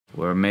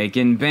We're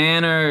making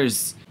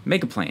banners.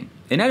 Make a plane.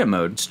 In edit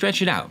mode,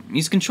 stretch it out.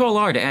 Use Ctrl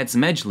R to add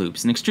some edge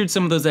loops and extrude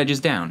some of those edges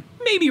down.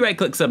 Maybe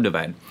right-click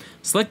subdivide.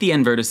 Select the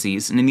end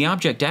vertices, and in the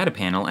Object Data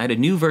panel, add a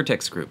new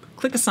vertex group.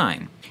 Click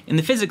Assign. In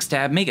the Physics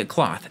tab, make it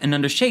cloth, and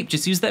under Shape,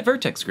 just use that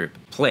vertex group.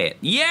 Play it.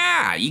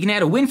 Yeah! You can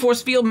add a wind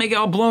force field, make it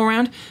all blow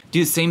around. Do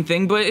the same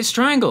thing, but it's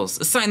triangles.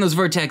 Assign those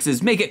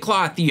vertexes, make it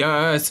cloth,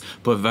 yes!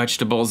 Put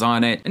vegetables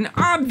on it. And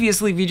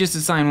obviously, if you just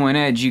assign one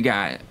edge, you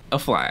got a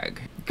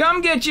flag.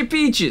 Come get your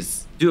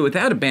peaches! Do it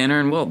without a banner,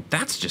 and well,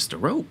 that's just a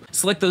rope.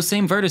 Select those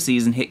same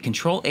vertices and hit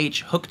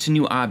Ctrl-H, hook to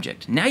new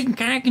object. Now you can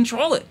kind of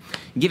control it.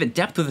 Give it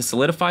depth with a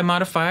solidify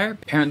modifier.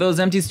 Parent those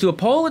empties to a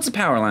pole, it's a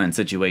power line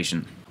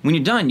situation. When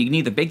you're done, you can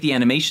either bake the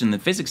animation in the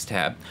Physics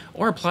tab,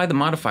 or apply the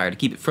modifier to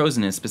keep it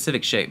frozen in a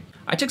specific shape.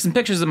 I took some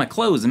pictures of my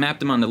clothes and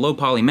mapped them onto low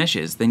poly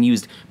meshes, then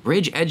used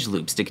bridge edge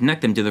loops to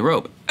connect them to the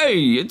rope.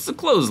 Hey, it's a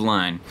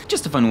clothesline.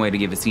 Just a fun way to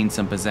give a scene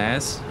some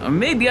pizzazz. Or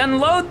maybe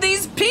unload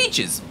these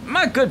peaches.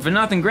 My good for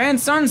nothing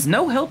grandsons,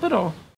 no help at all.